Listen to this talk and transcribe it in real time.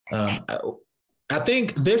I, I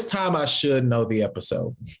think this time I should know the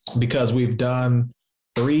episode because we've done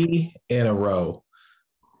 3 in a row.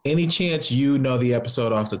 Any chance you know the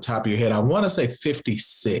episode off the top of your head? I want to say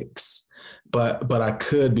 56, but I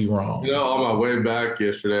could be wrong. On my way back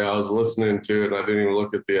yesterday, I was listening to it and I didn't even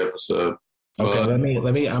look at the episode. Okay, let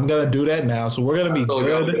me. I'm gonna do that now. So we're gonna be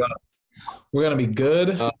good. We're gonna be good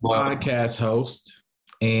podcast host,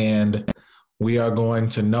 and we are going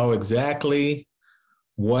to know exactly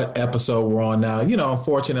what episode we're on now.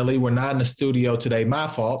 Unfortunately, we're not in the studio today. My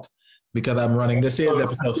fault because I'm running. This is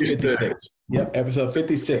episode 56. Yep, episode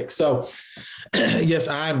 56. So, yes,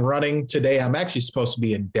 I'm running today. I'm actually supposed to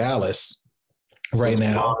be in Dallas right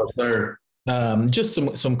now. Just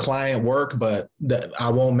some client work, but I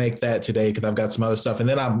won't make that today because I've got some other stuff. And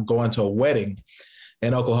then I'm going to a wedding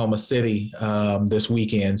in Oklahoma City this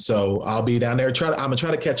weekend. So I'll be down there. I'm going to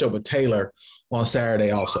try to catch up with Taylor on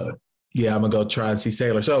Saturday also. Yeah, I'm going to go try and see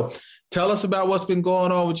Taylor. So tell us about what's been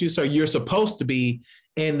going on with you, sir. You're supposed to be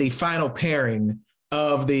in the final pairing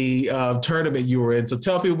of the tournament you were in. So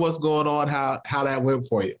tell people what's going on, how that went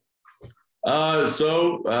for you.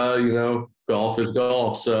 Golf is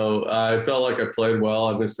golf. So I felt like I played well.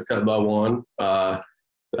 I missed the cut by 1.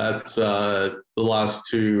 That's the last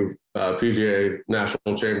 2 PGA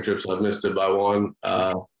National Championships. I've missed it by 1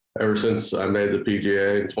 ever since I made the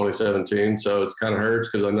PGA in 2017. So it's kind of hurts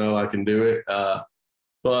because I know I can do it.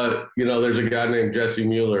 But there's a guy named Jesse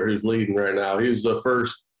Mueller who's leading right now. He was the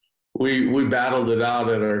first. We battled it out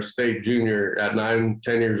at our state junior at 9-10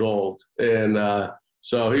 years old. And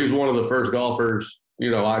so he was one of the first golfers,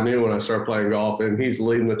 I knew when I started playing golf, and he's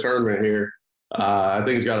leading the tournament here. I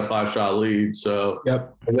think he's got a 5-shot lead. So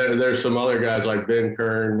yep. And there's some other guys like Ben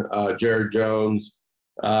Kern, Jared Jones,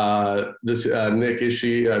 this Nick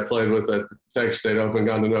Ishii I played with at the Texas State Open,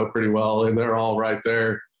 got to know pretty well, and they're all right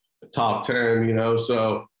there, top 10,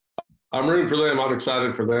 So I'm rooting for them. I'm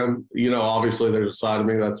excited for them. Obviously there's a side of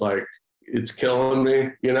me that's like, it's killing me,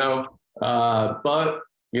 but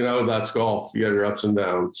that's golf. You have your ups and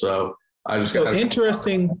downs. So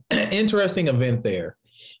interesting event there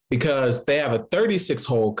because they have a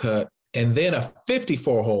 36-hole cut and then a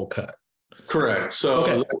 54-hole cut. Correct.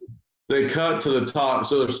 So they cut to the top.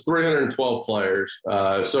 So there's 312 players.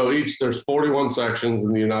 So there's 41 sections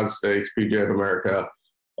in the United States, PGA of America.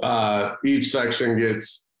 Each section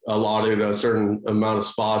gets allotted a certain amount of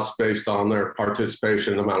spots based on their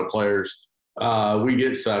participation amount of players. We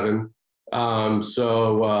get 7.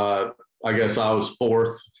 I guess I was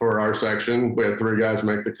 4th for our section. We had 3 guys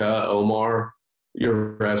make the cut: Omar,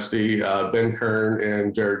 Uresti, Ben Kern,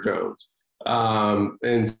 and Jared Jones.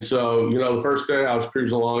 And so, the first day I was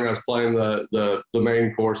cruising along, I was playing the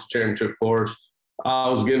main course, the championship course. I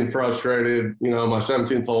was getting frustrated. My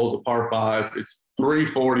 17th hole is a par 5. It's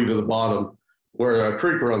 340 to the bottom where a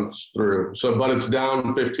creek runs through. So, but it's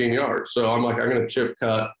down 15 yards. So I'm like, I'm going to chip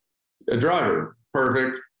cut a driver.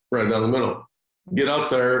 Perfect. Right down the middle. Get up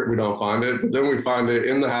there. We don't find it. But then we find it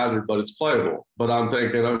in the hazard, but it's playable. But I'm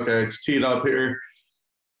thinking, okay, it's teed up here.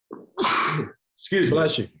 Excuse me.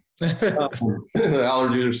 Bless you.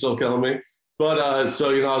 Allergies are still killing me. But I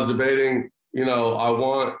was debating,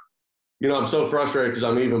 I'm so frustrated because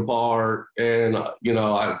I'm even par and,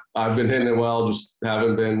 I've been hitting it well, just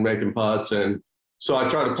haven't been making putts. And so I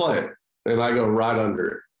try to play it and I go right under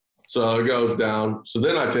it. So it goes down. So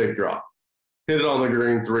then I take drop, hit it on the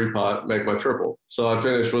green, 3-putt, make my triple. So I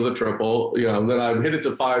finished with a triple, and then I hit it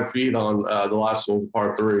to 5 feet on the last one,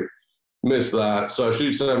 par 3, missed that. So I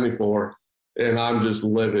shoot 74 and I'm just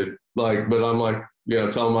livid. But I'm like,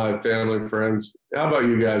 telling my family and friends, how about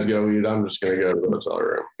you guys go eat? I'm just going to go to the hotel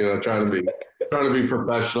room, trying to be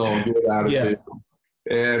professional, good attitude. Yeah.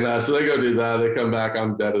 And so they go do that. They come back.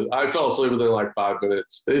 I'm dead. I fell asleep within like 5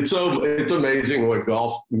 minutes. It's amazing what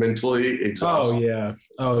golf mentally exhausts.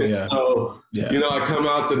 Oh yeah. So, I come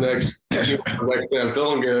out the next day, I'm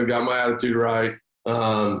feeling good, got my attitude right.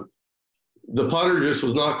 The putter just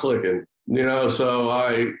was not clicking, so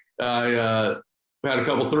I had a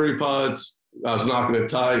couple 3-putts. I was knocking it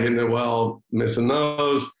tight, hitting it well, missing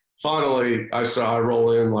those. Finally, I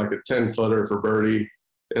roll in like a 10-footer for birdie,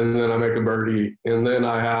 and then I make a birdie, and then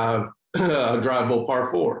I have a drivable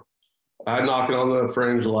par 4. I knock it on the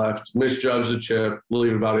fringe left, misjudge the chip,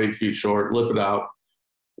 leave it about 8 feet short, lip it out,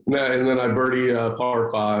 and then I birdie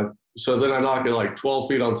par 5. So then I knock it like 12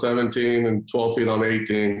 feet on 17 and 12 feet on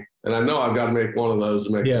 18, and I know I've got to make one of those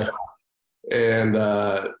to make it. And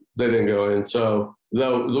they didn't go in. So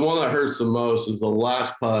the one that hurts the most is the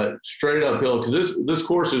last putt, straight uphill, because this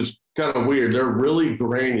course is kind of weird. They're really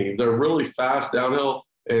grainy. They're really fast downhill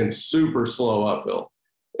and super slow uphill.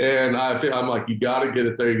 And I'm like, you got to get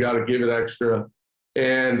it there. You got to give it extra.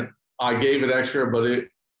 and I gave it extra, but it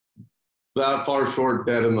that far short,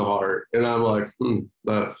 dead in the heart. And I'm like,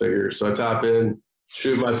 that figures. So I tap in,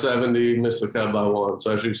 shoot by 70, miss the cut by 1.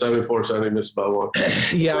 So I shoot 74, 70, miss by 1.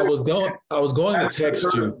 Yeah, I was going to text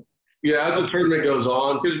you. Yeah, as the tournament goes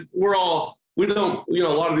on, because we don't, a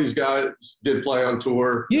lot of these guys did play on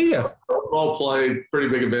tour. Yeah. We all played pretty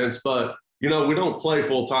big events, but, we don't play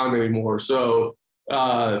full time anymore. So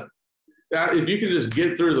if you can just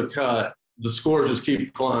get through the cut, the scores just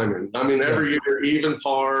keep climbing. I mean, every year, even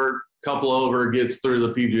par, couple over gets through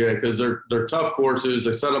the PGA because they're tough courses.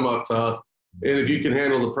 They set them up tough. And if you can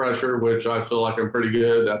handle the pressure, which I feel like I'm pretty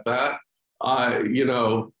good at that,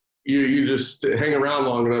 you just hang around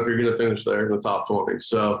long enough, you're going to finish there in the top 20.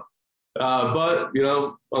 So, but,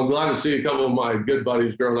 I'm glad to see a couple of my good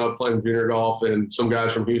buddies growing up playing junior golf, and some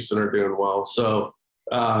guys from Houston are doing well. So,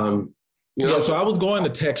 so I was going to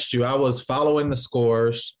text you. I was following the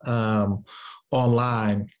scores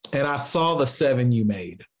online, and I saw the 7 you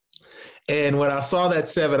made. And when I saw that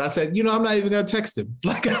 7, I said, I'm not even going to text him.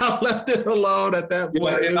 Like, I left it alone at that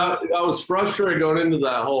point. Yeah, and I was frustrated going into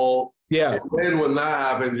that hole. Yeah. And then when that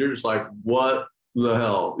happened, you're just like, what the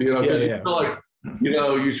hell? You feel like,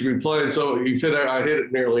 you should be playing. So I hit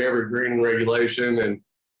it nearly every green in regulation,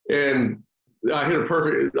 and I hit a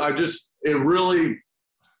perfect. It really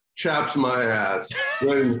chaps my ass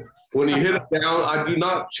when you hit it down. I do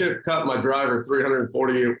not chip cut my driver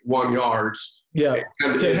 341 yards. Yeah,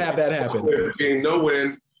 to have that happen. No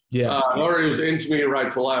wind. Yeah. Already was into me right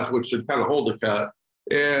to left, which should kind of hold the cut.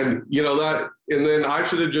 And, and then I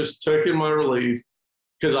should have just taken my relief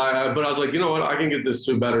but I was like, what? I can get this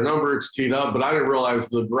to a better number. It's teed up, but I didn't realize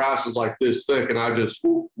the grass was like this thick, and I just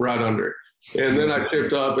right under it. And then I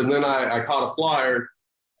chipped up, and then I caught a flyer.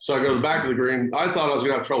 So I go back to the green. I thought I was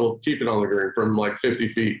going to have trouble keeping on the green from like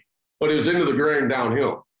 50 feet, but it was into the green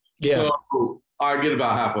downhill. Yeah. So I get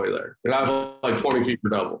about halfway there, and I have like 20 feet for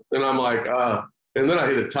double. And I'm like, and then I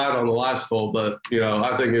hit it tight on the last hole, but,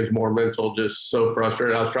 I think it was more mental, just so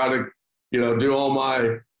frustrated. I was trying to, do all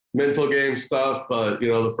my mental game stuff, but,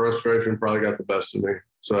 the frustration probably got the best of me.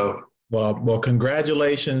 So. Well,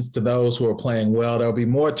 congratulations to those who are playing well. There'll be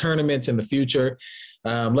more tournaments in the future.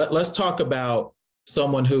 Let's talk about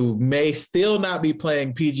someone who may still not be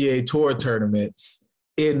playing PGA Tour tournaments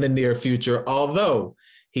in the near future, although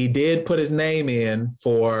he did put his name in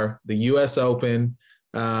for the U.S. Open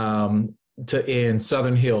in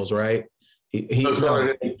Southern Hills, right?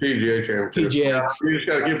 PGA Championship. PGA. You just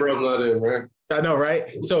got to keep rubbing that in, right? I know,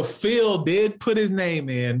 right? So Phil did put his name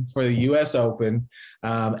in for the U.S. Open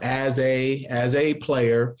as a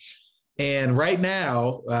player. And right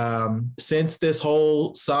now, since this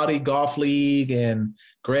whole Saudi Golf League and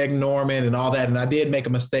Greg Norman and all that, and I did make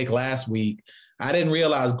a mistake last week, I didn't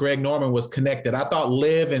realize Greg Norman was connected. I thought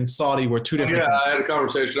Liv and Saudi were two different. Yeah, I had a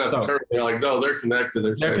conversation after the tournament. They're like, no, they're connected.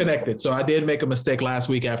 They're connected. So I did make a mistake last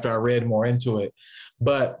week after I read more into it.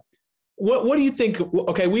 But what do you think?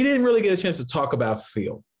 Okay, we didn't really get a chance to talk about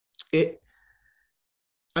Phil. He's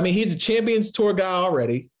a Champions Tour guy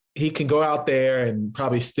already. He can go out there and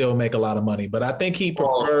probably still make a lot of money, but I think he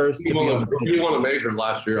prefers to be on the He won a major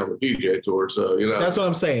last year on the PGA Tour, so that's what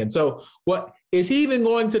I'm saying. So, what is he even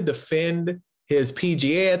going to defend his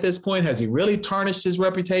PGA at this point? Has he really tarnished his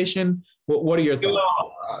reputation? What are your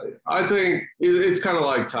thoughts? I think it's kind of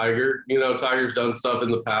like Tiger. Tiger's done stuff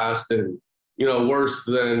in the past, and worse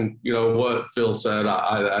than what Phil said.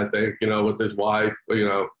 I think with his wife,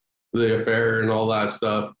 the affair and all that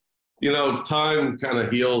stuff. Time kind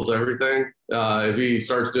of heals everything. If he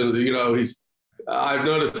starts doing, I've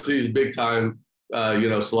noticed these big time,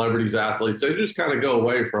 celebrities, athletes, they just kind of go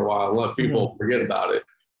away for a while and let people forget about it.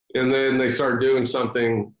 And then they start doing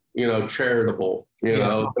something, charitable,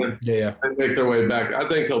 and make their way back. I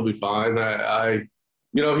think he'll be fine.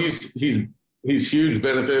 He's huge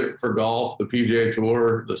benefit for golf, the PGA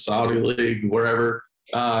Tour, the Saudi League, wherever.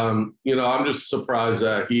 I'm just surprised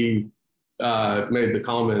that he made the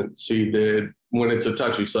comments he did when it's a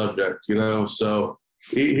touchy subject, so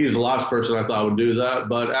he's the last person I thought would do that.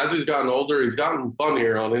 But as he's gotten older, he's gotten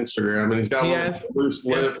funnier on Instagram, and he's got a loose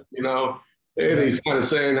lip, and he's kind of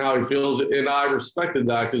saying how he feels. And I respected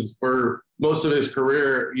that because for most of his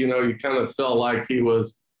career, he kind of felt like he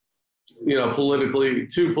was, too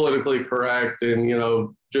politically correct,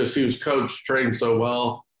 and, just he was coached, trained so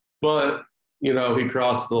well. But, he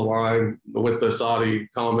crossed the line with the Saudi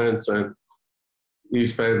comments, and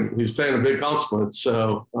he's paying a big consequence.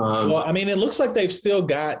 So, it looks like they've still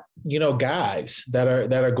got, guys that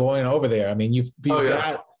are going over there. You've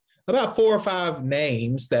got about 4 or 5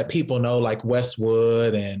 names that people know, like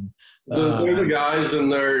Westwood and They're the guys in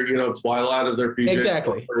their, twilight of their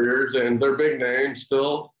PGA careers, and they're big names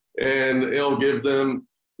still, and it'll give them,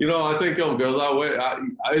 I think it'll go that way.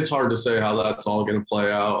 It's hard to say how that's all going to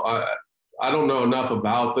play out. I don't know enough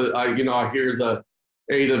about it. I hear the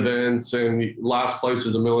 8 events and last place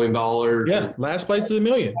is $1 million. Yeah, last place is $1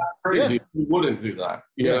 million. Crazy. Yeah. You wouldn't do that.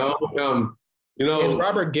 You know. And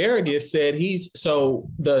Robert Garrigus said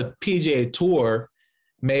the PGA Tour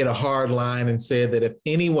made a hard line and said that if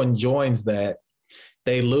anyone joins that,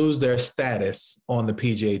 they lose their status on the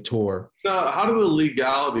PGA Tour. Now, how do the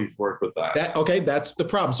legalities work with that? That's the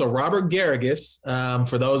problem. So Robert Garrigus,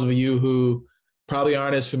 for those of you who probably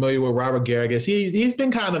aren't as familiar with Robert Garrigus, he's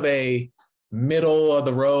been kind of a middle of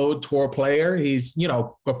the road tour player. He's,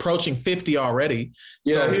 approaching 50 already.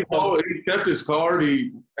 Yeah, so, he kept his card.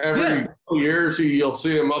 Every 2 years you'll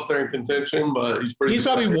see him up there in contention, but he's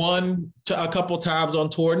probably won a couple times on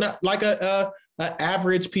tour, not like an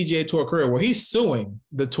average PGA Tour career where he's suing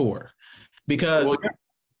the tour. Because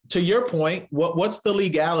to your point, what's the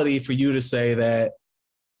legality for you to say that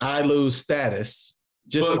I lose status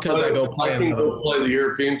because I go play? I can go play the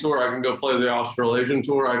European Tour. I can go play the Australasian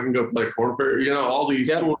Tour. I can go play Korn Ferry. All these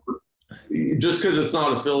tours. Just because it's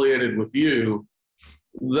not affiliated with you,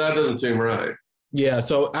 that doesn't seem right. Yeah,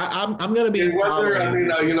 so I'm going to be.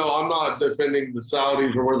 I'm not defending the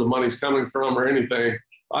Saudis or where the money's coming from or anything.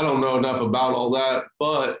 I don't know enough about all that,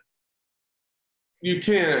 but you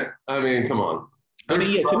can't. Come on. To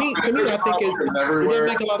me, I think it doesn't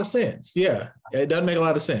make a lot of sense. Yeah, it doesn't make a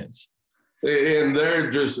lot of sense. And they're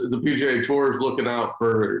just the PGA Tour is looking out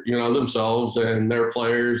for themselves and their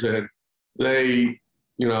players, and they,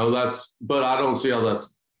 but I don't see how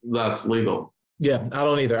that's legal. Yeah, I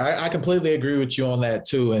don't either. I completely agree with you on that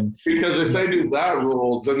too. And because if they do that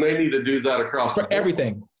rule, then they need to do that across for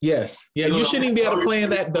everything. Yes, yeah, you shouldn't even be able to play in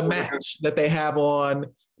the match that they have on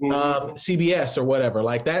CBS or whatever.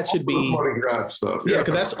 Like that should be money grab stuff. Yeah,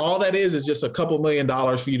 because that's all that is just a couple $1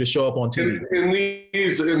 million for you to show up on TV. In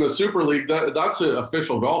the Super League, that's an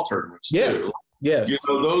official golf tournament. Yes, yes.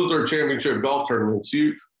 Those are championship golf tournaments.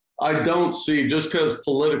 I don't see just because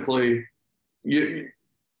politically,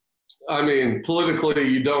 politically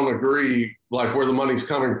you don't agree like where the money's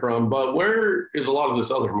coming from, but where is a lot of this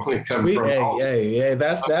other money coming from? Hey,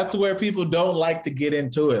 that's where people don't like to get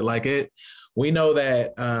into it. Like we know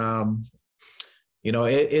that,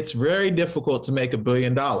 it's very difficult to make $1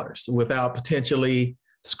 billion without potentially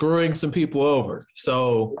screwing some people over.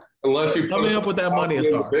 So unless you coming up with that money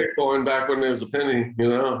is hard. Bitcoin back when it was a penny,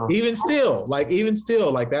 Even still,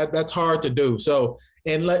 that's hard to do. So,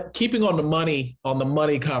 and keeping on the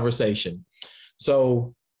money conversation.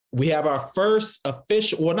 So we have our first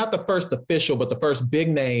official, well, not the first official, but the first big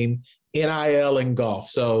name NIL in golf.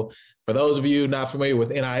 So for those of you not familiar with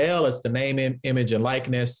NIL, it's the name, image, and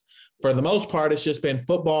likeness. For the most part, it's just been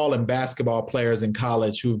football and basketball players in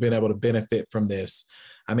college who've been able to benefit from this.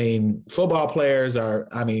 Football players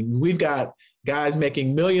we've got guys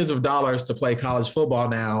making millions of dollars to play college football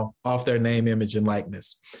now off their name, image, and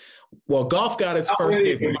likeness. Well, golf got its first. How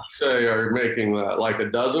many would you say are making that? Like a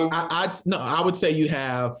dozen? I would say you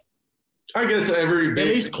have. I guess at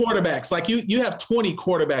least quarterbacks. Like you have 20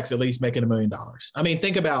 quarterbacks at least making $1 million.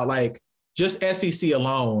 Think about like just SEC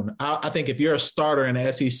alone. I think if you're a starter in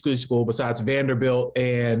an SEC school besides Vanderbilt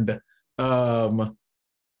and even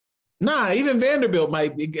Vanderbilt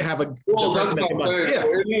might have a. Well, that's what I'm saying. Yeah.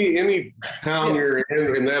 So any town you're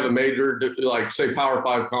in and they have a major, like say Power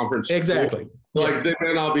 5 conference. Exactly. Like they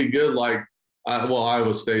may not be good. Like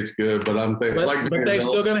Iowa State's good, but I'm thinking but they're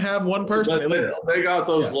still going to have one person. They got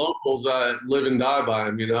those locals that live and die by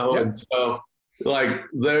them, and so like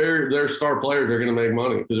their star players are going to make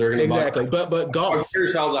money because they're going to exactly. But golf.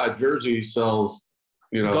 Here's how that jersey sells.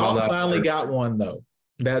 Golf finally got one though.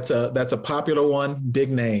 That's a popular one,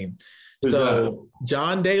 big name. So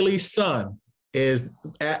John Daly's son is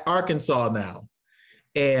at Arkansas now,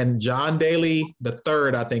 and John Daly the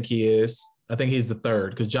third, I think he is. I think he's the third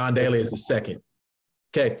because John Daly is the second.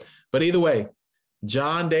 Okay. But either way,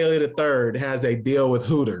 John Daly the third has a deal with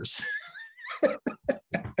Hooters.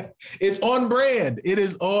 It's on brand. It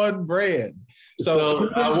is on brand. So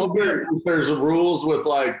I wonder if there's rules with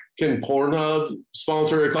can Pornhub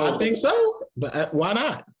sponsor a call? I think so. But why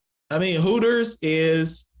not? Hooters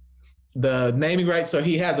is the naming rights. So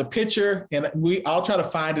he has a picture and I'll try to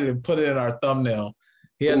find it and put it in our thumbnail.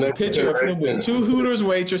 He has a picture of him with 2 Hooters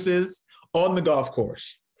waitresses on the golf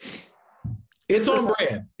course. It's on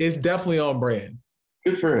brand. It's definitely on brand.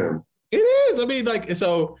 Good for him. It is.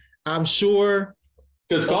 So I'm sure.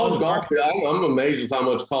 Because college golf, I'm amazed at how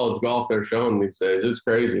much college golf they're showing these days. It's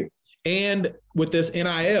crazy. And with this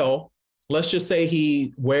NIL, let's just say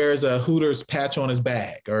he wears a Hooters patch on his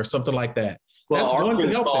bag or something like that. Well, that's going to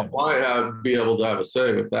help them. Might be able to have a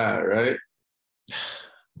say with that, right?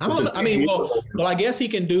 I don't know. I mean, well, I guess he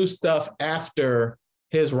can do stuff after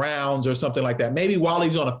his rounds or something like that. Maybe while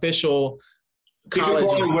he's on official college.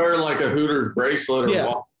 He can wear like a Hooters bracelet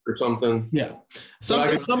or something. Yeah.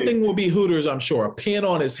 Something will be Hooters, I'm sure. A pin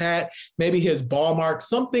on his hat, maybe his ball mark.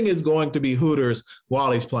 Something is going to be Hooters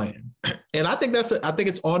while he's playing. And I think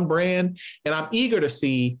it's on brand. And I'm eager to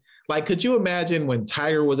see, like, could you imagine when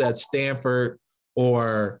Tiger was at Stanford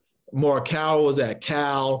or Morikawa was at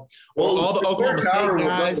Cal, or all the Oklahoma State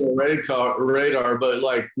guys? Radar, but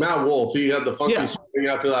like Matt Wolff, he had the funky swing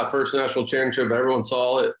after that first national championship. Everyone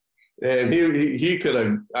saw it. And he could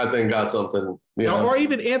have, I think, got something. Or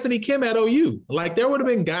even Anthony Kim at OU. Like, there would have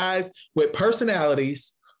been guys with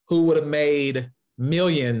personalities who would have made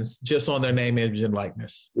millions just on their name, image, and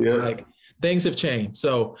likeness. Yeah. Like, things have changed.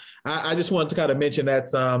 So I just wanted to kind of mention that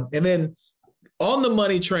some. And then on the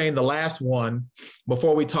money train, the last one,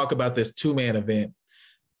 before we talk about this two-man event,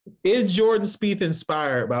 is Jordan Spieth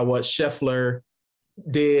inspired by what Scheffler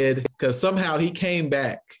did? Because somehow he came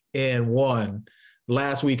back and won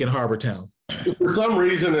last week in Harbour Town. For some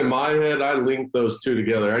reason in my head, I linked those two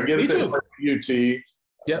together. I get it, they're from UT.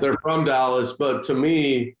 Yep. They're from Dallas. But to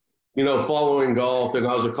me, following golf, and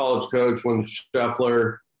I was a college coach when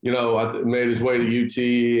Scheffler, made his way to UT.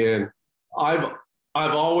 And I've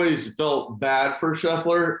always felt bad for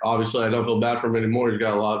Scheffler. Obviously, I don't feel bad for him anymore. He's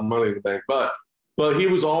got a lot of money in the bank. But he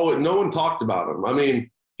was always – no one talked about him. I mean,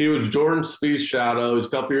 he was Jordan Spieth's shadow. He's a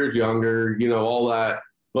couple years younger, all that.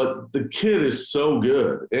 But the kid is so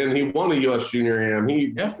good, and he won a U.S. Junior Am.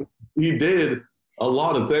 He did a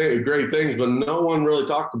lot of great things, but no one really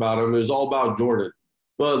talked about him. It was all about Jordan.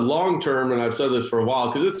 But long term, and I've said this for a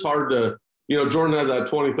while, because it's hard to, Jordan had that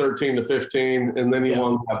 2013 to 15, and then he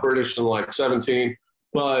won that British in like 17.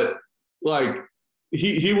 But like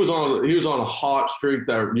he was on a hot streak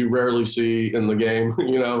that you rarely see in the game,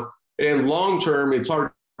 And long term, it's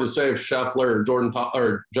hard to say if Scheffler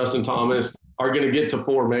or Justin Thomas are going to get to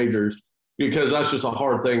 4 majors, because that's just a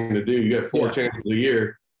hard thing to do. You get 4 chances a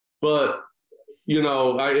year. But,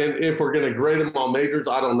 and if we're going to grade them on majors,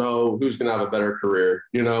 I don't know who's going to have a better career,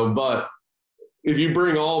 But if you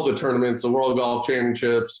bring all the tournaments, the World Golf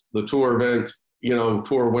Championships, the tour events,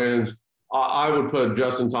 tour wins, I would put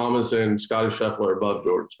Justin Thomas and Scottie Scheffler above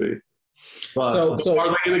Jordan Spieth. But so are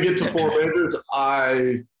they going to get to 4 majors?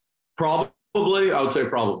 I would say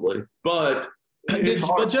probably. But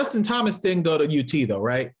Justin Thomas didn't go to UT though,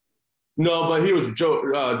 right? No, but he was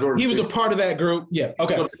Jordan. He was a part of that group. Yeah.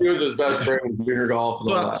 Okay. So he was his best friend in junior golf.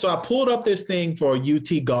 So I pulled up this thing for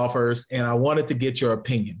UT golfers, and I wanted to get your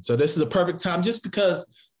opinion. So this is a perfect time, just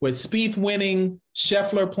because with Spieth winning,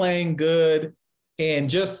 Scheffler playing good, and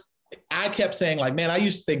just I kept saying, like, man, I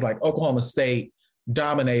used to think like Oklahoma State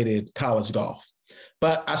dominated college golf.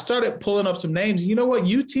 But I started pulling up some names. You know what?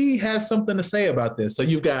 UT has something to say about this. So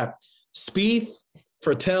you've got Spieth,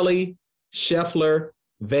 Fratelli, Scheffler,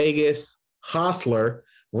 Vegas, Hostler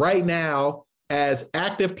right now as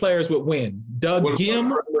active players would win. Doug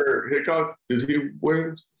Ghim. Hickok, did he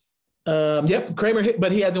win? Yep, Kramer hit,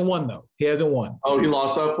 but he hasn't won though. He hasn't won. Oh, he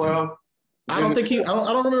lost that playoff? I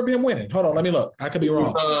don't remember him winning. Hold on, let me look. I could be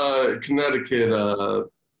wrong. Connecticut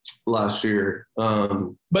last year.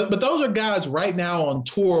 But those are guys right now on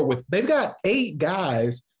tour they've got 8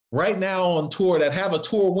 guys right now on tour that have a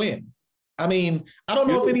tour win. I mean, I don't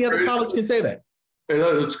know if any other college can say that. And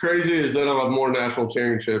what's crazy is they don't have more national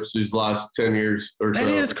championships these last 10 years or so. That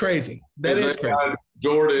is crazy. That is crazy.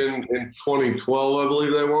 Jordan in 2012, I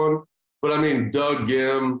believe they won. But I mean, Doug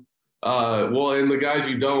Ghim, and the guys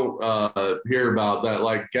you don't hear about that,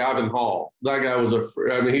 like Gavin Hall. That guy was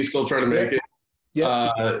he's still trying to make it.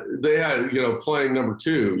 Yeah. They had, playing number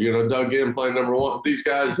 2, Doug Ghim playing number 1. These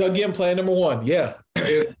guys. Doug Ghim playing number 1. Yeah.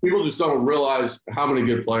 And people just don't realize how many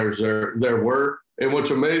good players there were. And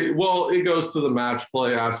which it goes to the match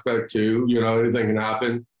play aspect too. Anything can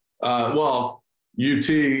happen. UT,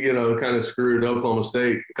 kind of screwed Oklahoma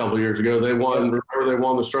State a couple of years ago. They won. Remember, they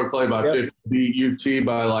won the stroke play by 50, beat UT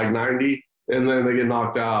by like 90, and then they get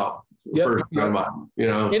knocked out. First time by.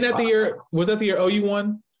 Isn't that the year? Was that the year OU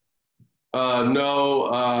won?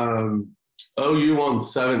 No. OU won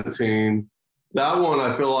 17. That one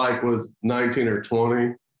I feel like was 19 or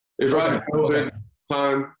 20. It's right at COVID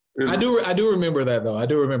time. I do remember that though. I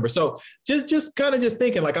do remember. So just kind of just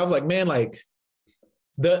thinking, like, I was like, man, like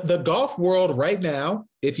the golf world right now,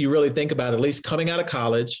 if you really think about it, at least coming out of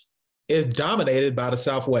college, is dominated by the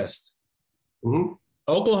Southwest. Mm-hmm.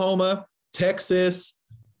 Oklahoma, Texas.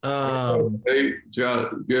 They got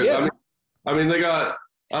it. Good. Yeah. I mean, they got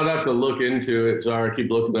I'd have to look into it. Sorry, I keep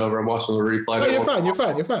looking over. I'm watching the replay. No, you're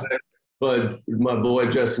fine. You're fine. But my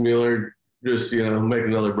boy Jesse Mueller just make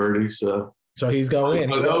another birdie. So he's going in.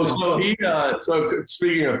 So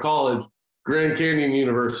speaking of college, Grand Canyon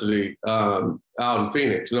University out in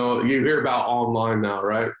Phoenix. You hear about online now,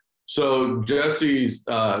 right? So Jesse's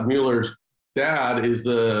Mueller's dad is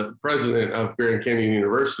the president of Grand Canyon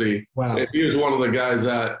University. Wow. And he was one of the guys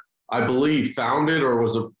that I believe founded or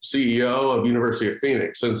was a CEO of University of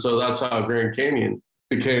Phoenix. And so that's how Grand Canyon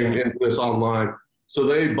became into this online. So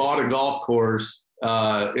they bought a golf course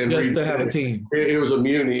just to have a team. It was a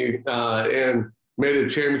muni and made a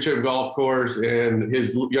championship golf course. And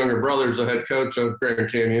his younger brother's the head coach of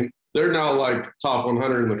Grand Canyon. They're now like top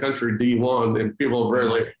 100 in the country, D1, and people have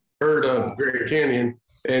rarely heard of Grand Canyon.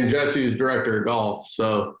 And Jesse's director of golf.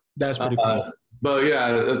 So that's pretty cool. But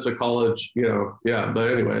yeah, it's a college, But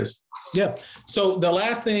anyways. Yeah. So the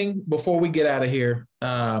last thing before we get out of here,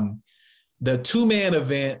 the 2-man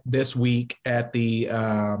event this week at the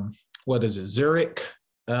Zurich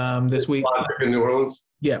this week in New Orleans.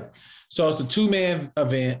 Yeah. So it's a 2-man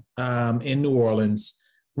event in New Orleans.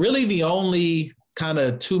 Really, the only kind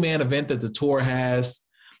of 2-man event that the tour has.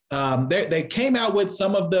 They came out with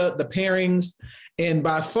some of the pairings, and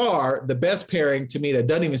by far the best pairing to me that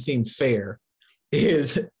doesn't even seem fair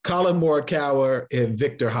is Colin Morikawa and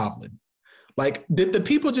Viktor Hovland. Like, did the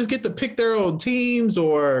people just get to pick their own teams,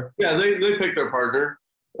 or? Yeah, they picked their partner.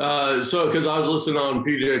 So because I was listening on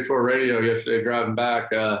PGA Tour Radio yesterday driving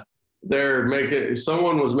back,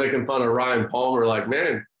 someone was making fun of Ryan Palmer, like,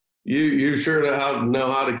 man, you sure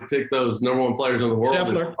know how to pick those number 1 players in the world.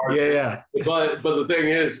 Scheffler. Yeah. But the thing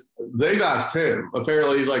is, they've asked him.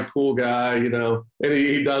 Apparently he's like a cool guy, and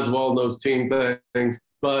he does well in those team things.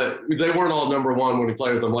 But they weren't all number 1 when he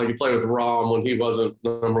played with them. Like, he played with Rahm when he wasn't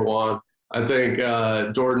number 1. I think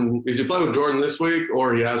Jordan, is he playing with Jordan this week,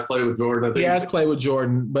 or he has played with Jordan? I think he has played with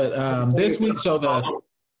Jordan, but this week, so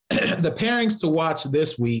the pairings to watch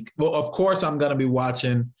this week, well, of course, I'm going to be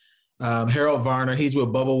watching Harold Varner. He's with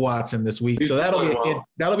Bubba Watson this week. So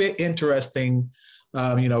that'll be an interesting,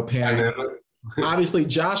 pairing. Obviously,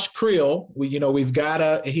 Josh Creel, we've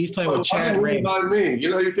got he's playing with Chad Ray. Invite me.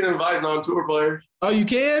 You can invite non-tour players. Oh, you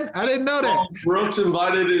can? I didn't know that. Brooks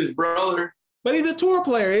invited his brother. But he's a tour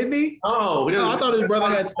player, isn't he? Oh, yeah. No, I thought his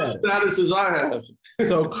brother had status as I have.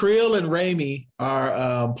 So Creel and Ramey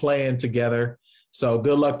are playing together. So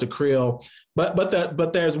good luck to Creel.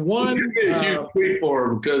 But there's one. You get a huge tweet for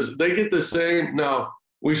them because they get the same. Now,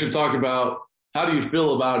 we should talk about how do you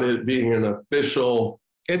feel about it being an official.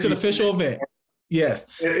 It's an official event. Yes.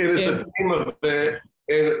 It's a team event.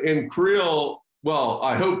 And Creel, well,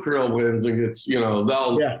 I hope Creel wins and gets,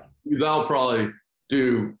 they'll probably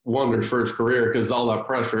do wonders for his career because all that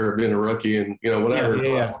pressure of being a rookie and, whatever.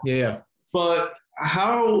 Yeah. But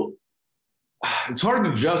it's hard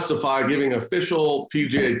to justify giving official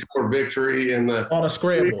PGA Tour victory in the on a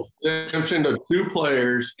scramble exemption to 2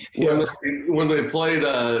 players when they played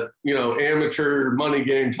a amateur money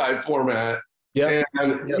game type format. Yeah,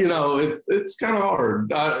 and it's kind of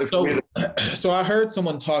hard. So I heard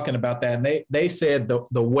someone talking about that, and they said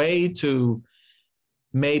the way to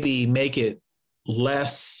maybe make it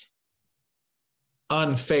less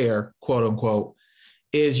unfair, quote unquote,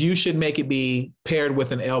 is you should make it be paired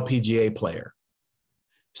with an LPGA player.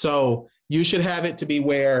 So you should have it to be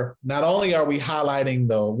where not only are we highlighting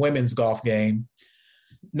the women's golf game,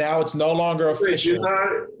 now it's no longer official.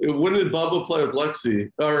 When did Bubba play with Lexi?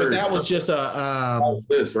 But that was just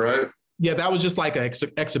this, right? Yeah, that was just like an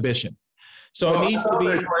exhibition. So it needs to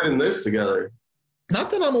be playing this together. Not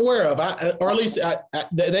that I'm aware of, or at least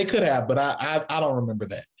they could have, but I don't remember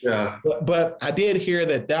that. Yeah. But I did hear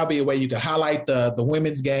that'll be a way you could highlight the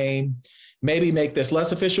women's game, maybe make this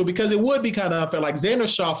less official, because it would be kind of unfair. Like Xander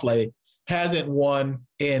Schauffele hasn't won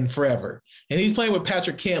in forever, and he's playing with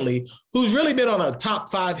Patrick Cantlay, who's really been on a top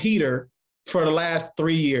 5 heater for the last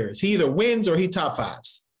 3 years. He either wins or he top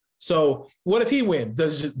 5s. So what if he wins?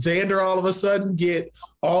 Does Xander all of a sudden get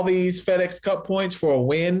all these FedEx Cup points for a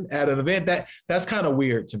win at an event? That's kind of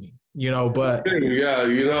weird to me, but yeah,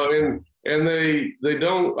 and they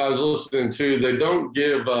don't, I was listening to, they don't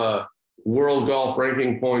give world golf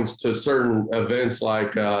ranking points to certain events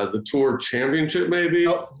like the Tour Championship, maybe.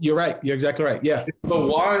 Oh, you're right. You're exactly right. Yeah. But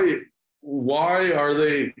why are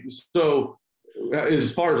they so?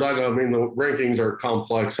 As far as I know, I mean, the rankings are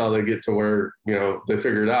complex how they get to where, they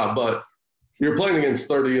figure it out. But you're playing against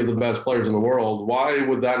 30 of the best players in the world. Why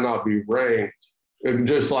would that not be ranked?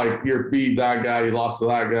 Just like you beat that guy, you lost to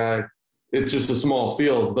that guy. It's just a small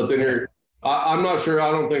field. But then I'm not sure. I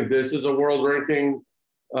don't think this is a world ranking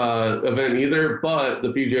event either. But the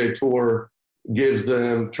PGA Tour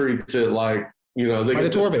treats it like, they like a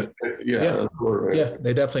tour event. Yeah. Yeah,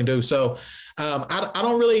 they definitely do. So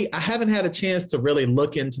I haven't had a chance to really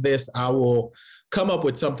look into this. I will come up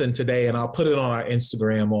with something today and I'll put it on our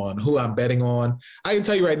Instagram on who I'm betting on. I can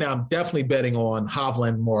tell you right now, I'm definitely betting on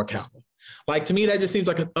Hovland Morikawa. Like, to me, that just seems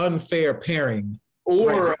like an unfair pairing.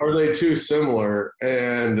 Or are they too similar?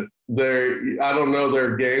 And I don't know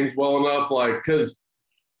their games well enough. Like, because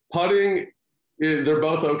putting, they're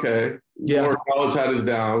both okay. Yeah. Morikawa's had his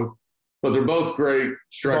downs, but they're both great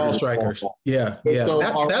strikers. Ball strikers. Yeah. Yeah. So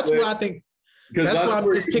that's what I think. Because that's why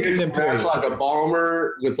I'm just picking them. Like a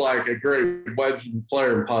bomber with like a great wedge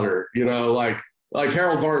player and putter, like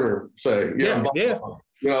Harold Varner say. Yeah.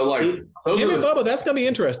 Like him and Bubba, that's going to be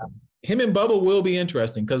interesting. Him and Bubba will be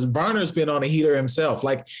interesting because Varner's been on a heater himself.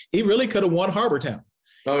 Like, he really could have won Harbour Town.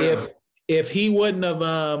 If he wouldn't have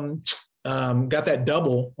got that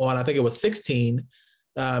double on, I think it was 16,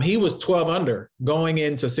 he was 12 under going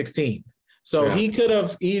into 16. So he could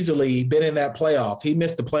have easily been in that playoff. He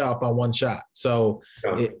missed the playoff by one shot. So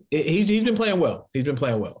he's been playing well. He's been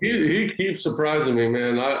playing well. He keeps surprising me,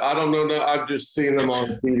 man. I don't know. I've just seen him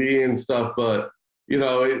on TV and stuff, but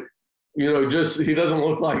just he doesn't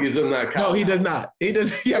look like he's in that. No, he does not. He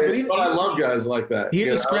does. Yeah, but I love guys like that. He's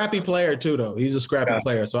a scrappy player too, though. He's a scrappy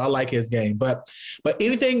player, so I like his game. But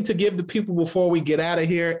anything to give the people before we get out of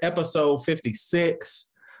here? Episode 56.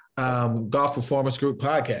 Golf Performance Group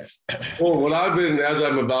podcast. Well, as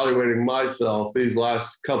I'm evaluating myself these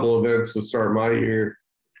last couple events to start my year,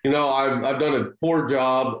 I've done a poor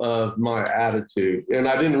job of my attitude, and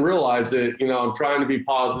I didn't realize it. I'm trying to be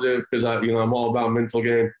positive because I'm all about mental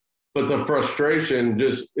game, but the frustration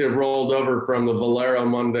it rolled over from the Valero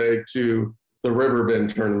Monday to the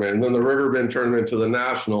Riverbend tournament, and then the Riverbend tournament to the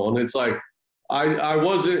National, and it's like I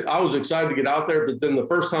was excited to get out there, but then the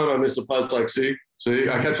first time I missed a putt, it's like, see,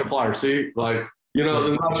 I catch a flyer. See, like,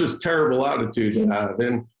 then that's just terrible attitude to have.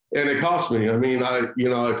 And it cost me. I mean,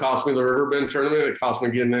 it cost me the Riverbend tournament. It cost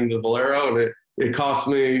me getting into Valero, and it cost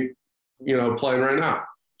me, playing right now.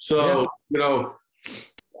 So, I'm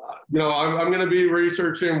going to be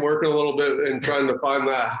researching, working a little bit and trying to find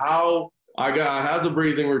that how I had the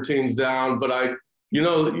breathing routines down, but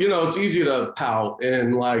it's easy to pout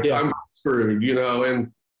and like, I'm screwed,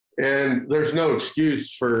 and there's no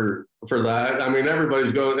excuse for that. I mean,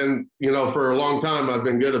 everybody's going, and, for a long time, I've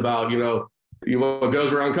been good about, what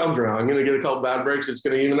goes around comes around. I'm going to get a couple bad breaks. It's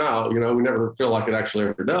going to even out. We never feel like it actually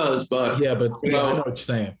ever does, but I know what you're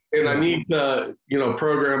saying. And I need to,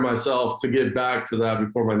 program myself to get back to that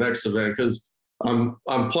before my next event. Cause I'm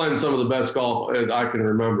playing some of the best golf I can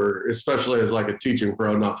remember, especially as like a teaching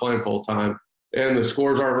pro, not playing full time. And the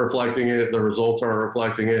scores aren't reflecting it. The results aren't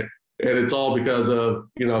reflecting it. And it's all because of,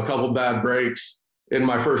 a couple bad breaks in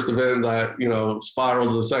my first event that, spiraled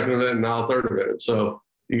to the second event and now third event. So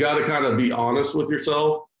you got to kind of be honest with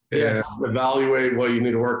yourself and evaluate what you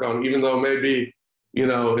need to work on, even though maybe,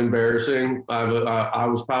 embarrassing. I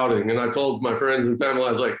was pouting, and I told my friends and family,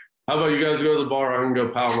 I was like, how about you guys go to the bar? I'm going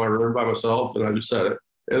to go pout in my room by myself. And I just said it.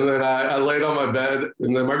 And then I laid on my bed,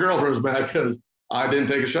 and then my girlfriend was mad because I didn't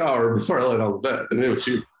take a shower before I laid on the bed. And it was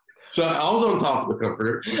she. So I was on top of the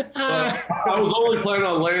comforter. I was only planning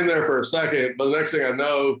on laying there for a second, but the next thing I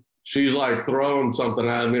know, she's like throwing something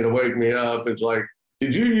at me to wake me up. It's like,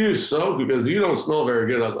 did you use soap? Because you don't smell very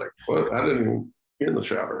good. I was like, what? I didn't even get in the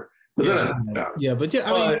shower. But I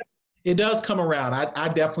mean, it does come around. I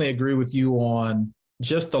definitely agree with you on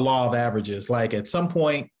just the law of averages. Like, at some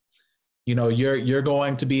point, you're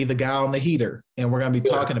going to be the guy on the heater, and we're going to be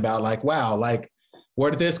talking about like, wow, like, where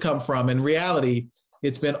did this come from? In reality,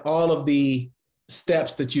 it's been all of the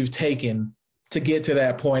steps that you've taken to get to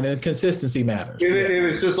that point, and consistency matters. And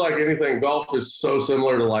it's just like anything. Golf is so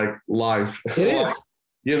similar to like life. It is.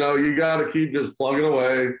 You got to keep just plugging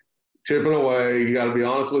away, chipping away. You got to be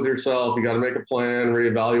honest with yourself. You got to make a plan,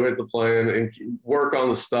 reevaluate the plan, and work on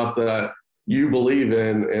the stuff that you believe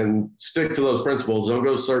in and stick to those principles. Don't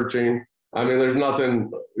go searching. I mean, there's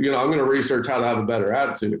nothing, I'm going to research how to have a better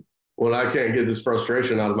attitude when I can't get this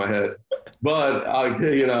frustration out of my head. But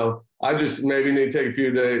I just maybe need to take a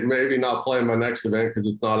few days, maybe not play in my next event because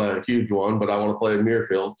it's not a huge one, but I want to play in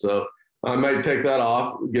Muirfield. So I might take that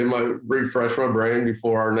off, refresh my brain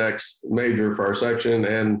before our next major for our section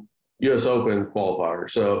and US Open qualifier.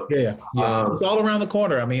 So it's all around the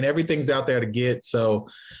corner. I mean, everything's out there to get. So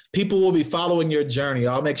people will be following your journey.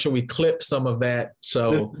 I'll make sure we clip some of that.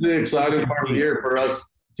 So this is the exciting part of the year for us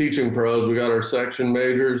teaching pros. We got our section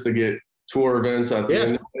majors to get tour events at the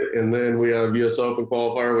end of it, and then we have US Open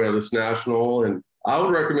qualifier. We have this national, and I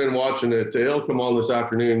would recommend watching it. It'll come on this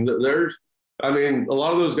afternoon. I mean, a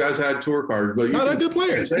lot of those guys had tour cards, but they're good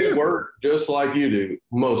players. They work just like you do,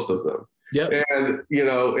 most of them. Yep. And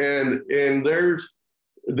and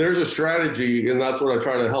there's a strategy, and that's what I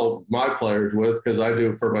try to help my players with, because I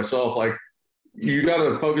do it for myself. Like, you got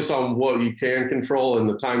to focus on what you can control, and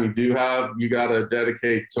the time you do have, you got to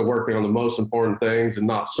dedicate to working on the most important things and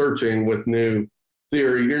not searching with new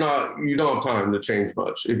theory. You don't have time to change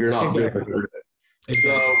much if you're not doing it. Exactly.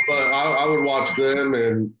 So, but I would watch them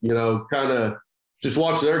and, kind of just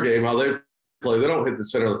watch their game, how they play. They don't hit the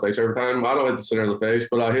center of the face every time. I don't hit the center of the face,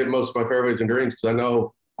 but I hit most of my fairways and greens because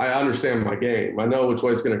I understand my game. I know which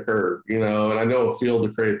way it's going to curve, and I know a field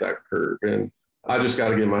to create that curve, and I just got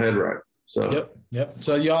to get my head right. So Yep.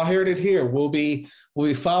 So y'all heard it here. We'll be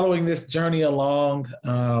following this journey along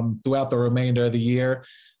throughout the remainder of the year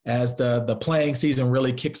as the playing season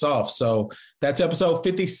really kicks off. So that's episode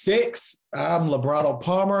 56. I'm Lebrano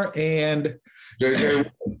Palmer, and JJ.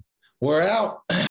 We're out.